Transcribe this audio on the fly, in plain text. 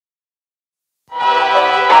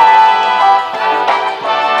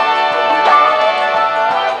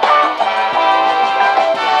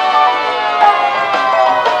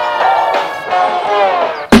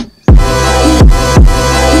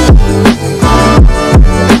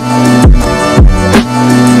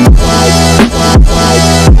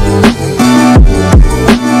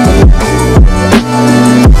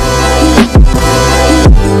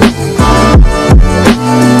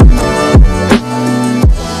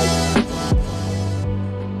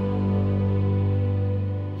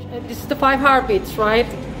5 heartbeats, right?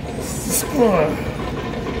 It's the score.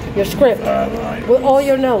 Your script. With all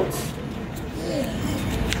your notes.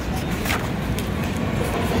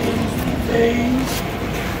 Page,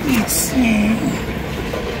 each scene,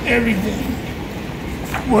 everything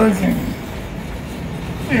working.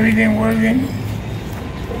 Everything working.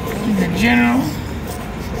 From the general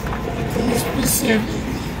to the specific.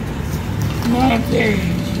 Not a page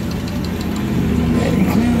that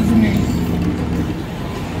includes me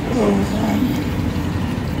goes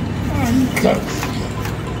uncovered.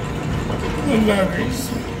 The lovers.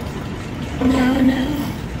 Now,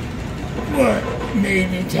 what made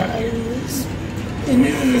me tired of this? And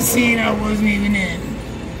this is a scene I wasn't even in.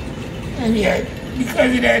 And yet,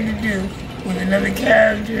 because it had to do with another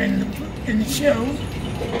character in the show,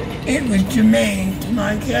 it was germane to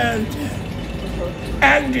my character.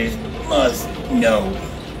 Actors must know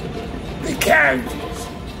the characters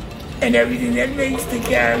and everything that makes the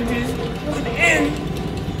characters within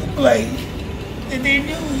the play that they're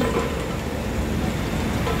doing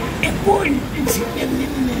important and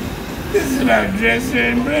significant. This is about Dresser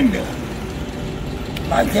and Brenda.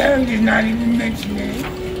 My character's not even mentioned in it.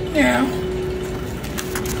 Now,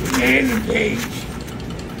 there's a page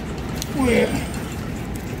where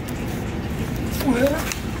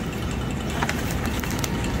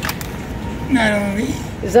not only...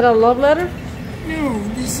 Is that a love letter? No,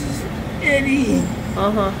 this is Eddie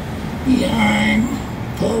behind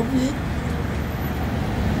pulpit,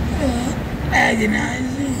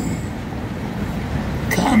 agonizing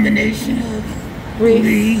combination of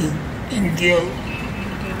glee and guilt.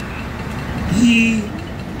 He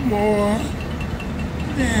more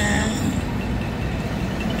than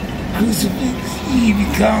crucifix. He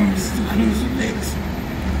becomes the crucifix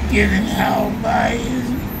given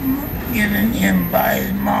him by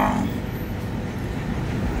his mom.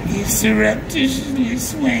 He surreptitiously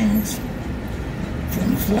swings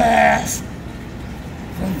from flash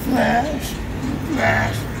to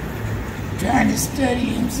flash, trying to steady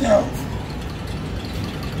himself.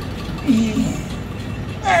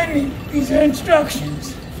 These are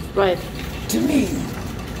instructions. Right. To me.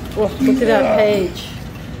 Well, look at that page.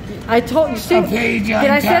 I told you. See, did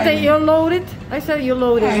I say that you're loaded? I said you're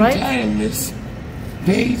loaded, right? I entitled this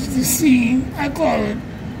page, the scene. I call it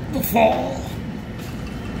The Fall.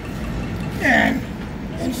 And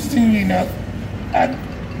interestingly enough, I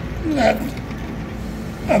left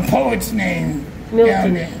a poet's name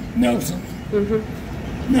down there, Milton.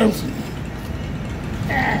 Milton.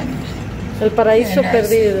 And El Paraíso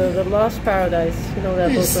Perdido, The Lost Paradise. You know that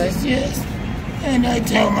book, right? Yes. And I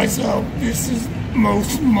tell myself, this is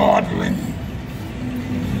most maudlin.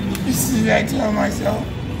 I tell myself,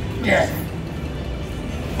 death.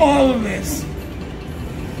 All of this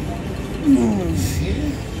moves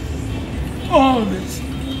here. All of this.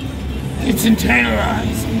 It's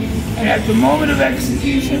internalized. And at the moment of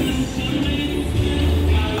execution,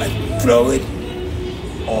 I throw it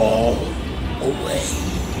all away.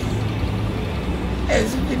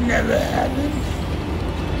 As if it never happened.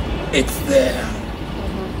 It's there.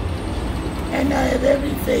 And I have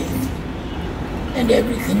every faith and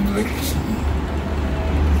every conviction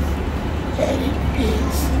that it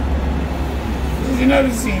is. There's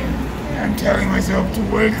another scene. I'm telling myself to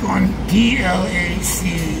work on PLAC,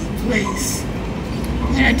 place.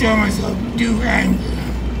 And I tell myself, do anger.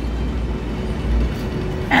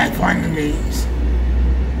 And I find the means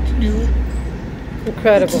to do it.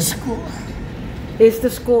 Incredible. It's a score. It's the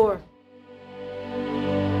score.